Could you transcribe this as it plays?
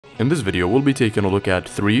In this video, we'll be taking a look at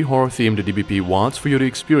 3 horror-themed DBP WADs for you to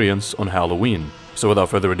experience on Halloween. So without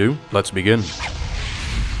further ado, let's begin.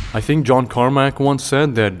 I think John Carmack once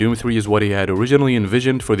said that Doom 3 is what he had originally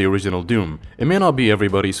envisioned for the original Doom. It may not be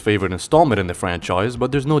everybody's favorite installment in the franchise,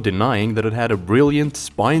 but there's no denying that it had a brilliant,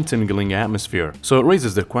 spine-tingling atmosphere. So it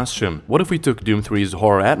raises the question, what if we took Doom 3's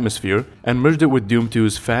horror atmosphere and merged it with Doom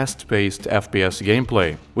 2's fast-paced FPS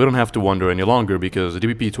gameplay? We don't have to wonder any longer because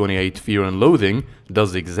DBP 28 Fear and Loathing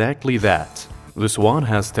does exactly that. This WAD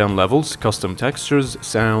has 10 levels, custom textures,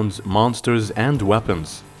 sounds, monsters, and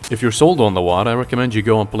weapons. If you're sold on the WAD, I recommend you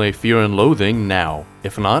go and play Fear and Loathing now.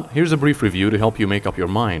 If not, here's a brief review to help you make up your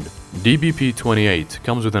mind. DBP 28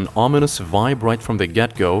 comes with an ominous vibe right from the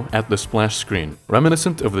get-go at the splash screen,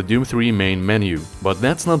 reminiscent of the Doom 3 main menu. But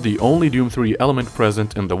that's not the only Doom 3 element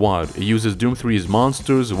present in the WAD. It uses Doom 3's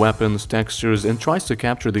monsters, weapons, textures, and tries to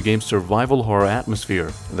capture the game's survival horror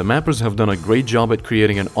atmosphere. The mappers have done a great job at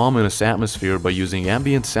creating an ominous atmosphere by using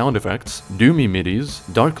ambient sound effects, doomy MIDIs,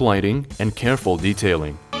 dark lighting, and careful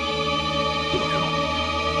detailing.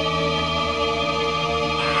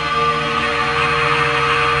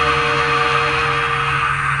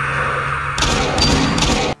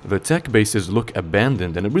 The tech bases look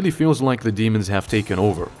abandoned and it really feels like the demons have taken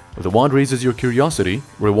over. The WAD raises your curiosity,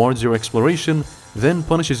 rewards your exploration, then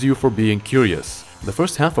punishes you for being curious. The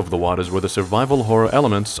first half of the WAD is where the survival horror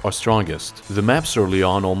elements are strongest. The maps early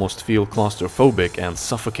on almost feel claustrophobic and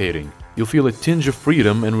suffocating. You'll feel a tinge of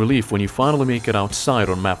freedom and relief when you finally make it outside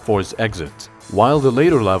on Map 4's exit, while the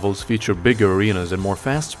later levels feature bigger arenas and more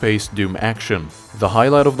fast-paced Doom action. The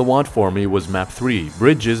highlight of the WAD for me was Map 3,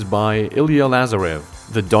 Bridges by Ilya Lazarev.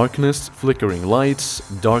 The darkness, flickering lights,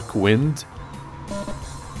 dark wind.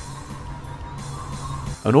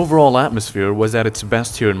 An overall atmosphere was at its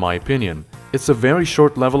best here in my opinion. It's a very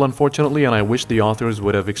short level unfortunately, and I wish the authors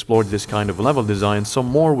would have explored this kind of level design some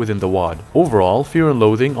more within the WAD. Overall, Fear and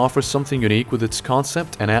Loathing offers something unique with its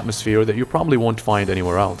concept and atmosphere that you probably won't find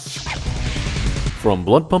anywhere else. From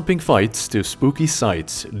blood-pumping fights to spooky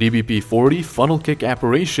sights, DBP 40 Funnelcake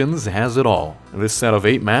Apparitions has it all. This set of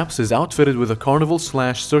 8 maps is outfitted with a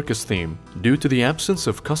carnival/circus theme. Due to the absence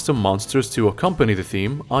of custom monsters to accompany the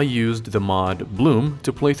theme, I used the mod Bloom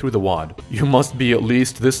to play through the WAD. You must be at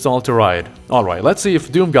least this tall to ride. Alright, let's see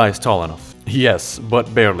if Doom Guy is tall enough. Yes,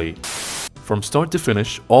 but barely. From start to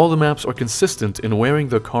finish, all the maps are consistent in wearing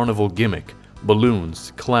the carnival gimmick.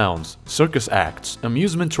 Balloons, clowns, circus acts,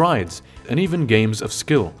 amusement rides, and even games of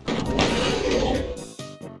skill.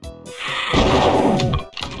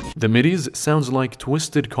 The MIDIs sounds like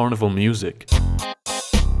twisted carnival music.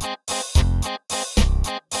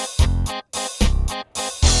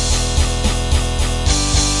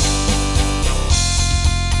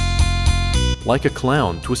 Like a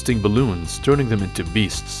clown twisting balloons, turning them into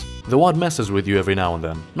beasts. The WAD messes with you every now and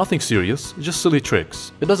then. Nothing serious, just silly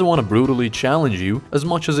tricks. It doesn't want to brutally challenge you as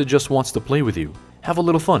much as it just wants to play with you. Have a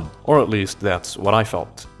little fun, or at least that's what I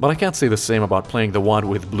felt. But I can't say the same about playing the WAD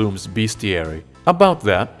with Bloom's bestiary. About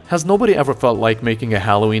that, has nobody ever felt like making a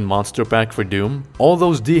Halloween monster pack for Doom? All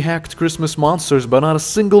those de-hacked Christmas monsters but not a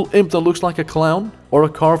single imp that looks like a clown? Or a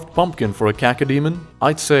carved pumpkin for a 𝙃𝙞𝙤𝙝?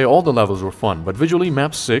 I'd say all the levels were fun, but visually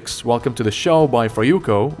Map 6, Welcome to the Show by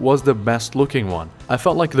Fryuko, was the best looking one. I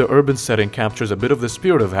felt like the urban setting captures a bit of the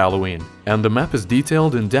spirit of Halloween, and the map is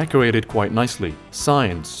detailed and decorated quite nicely.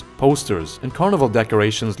 Signs, posters, and carnival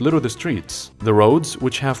decorations litter the streets. The roads,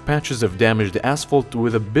 which have patches of damaged asphalt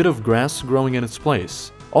with a bit of grass growing in its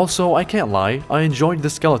place. Also, I can't lie, I enjoyed the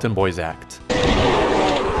Skeleton Boys act.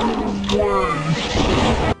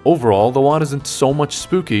 Overall, the WAD isn't so much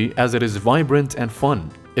spooky as it is vibrant and fun.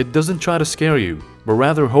 It doesn't try to scare you, but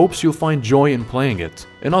rather hopes you'll find joy in playing it.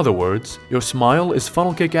 In other words, your smile is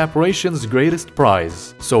Funnelcake Apparitions' greatest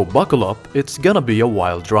prize. So buckle up, it's gonna be a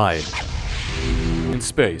wild ride. In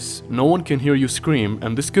space, no one can hear you scream,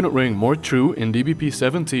 and this couldn't ring more true in DBP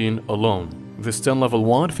 17 alone. This 10-level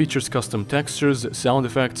WAD features custom textures, sound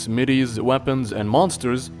effects, MIDIs, weapons, and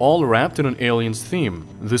monsters, all wrapped in an alien's theme.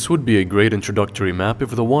 This would be a great introductory map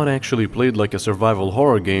if the WAD actually played like a survival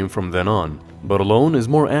horror game from then on. But Alone is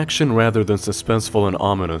more action rather than suspenseful and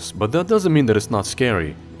ominous, but that doesn't mean that it's not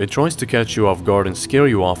scary. It tries to catch you off guard and scare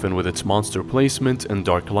you often with its monster placement and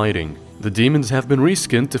dark lighting. The demons have been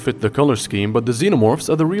reskinned to fit the color scheme, but the xenomorphs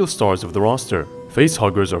are the real stars of the roster.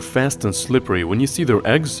 Facehuggers are fast and slippery. When you see their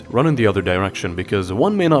eggs, run in the other direction because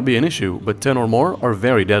one may not be an issue, but 10 or more are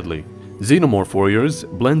very deadly. Xenomorph warriors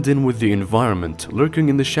blend in with the environment, lurking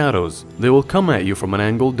in the shadows. They will come at you from an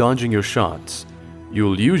angle, dodging your shots.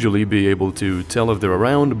 You'll usually be able to tell if they're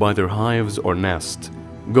around by their hives or nest.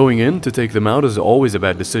 Going in to take them out is always a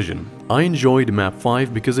bad decision. I enjoyed Map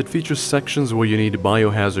 5 because it features sections where you need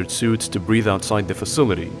biohazard suits to breathe outside the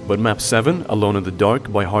facility, but Map 7, Alone in the Dark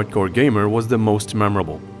by Hardcore Gamer, was the most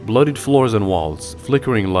memorable. Bloodied floors and walls,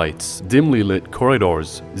 flickering lights, dimly lit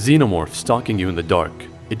corridors, xenomorphs stalking you in the dark.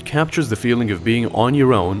 It captures the feeling of being on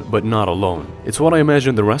your own, but not alone. It's what I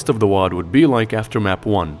imagine the rest of the WoD would be like after Map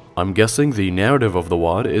 1. I'm guessing the narrative of the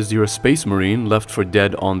WoD is you're a space marine left for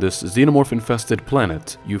dead on this xenomorph-infested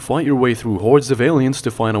planet. You fight your way through hordes of aliens to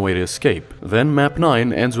find a way to escape. Then Map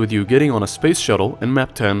 9 ends with you getting on a space shuttle, and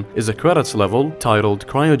Map 10 is a credits level titled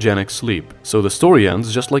Cryogenic Sleep. So the story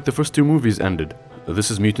ends just like the first two movies ended. This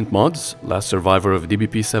is Mutant Mods, last survivor of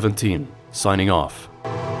DBP 17, signing off.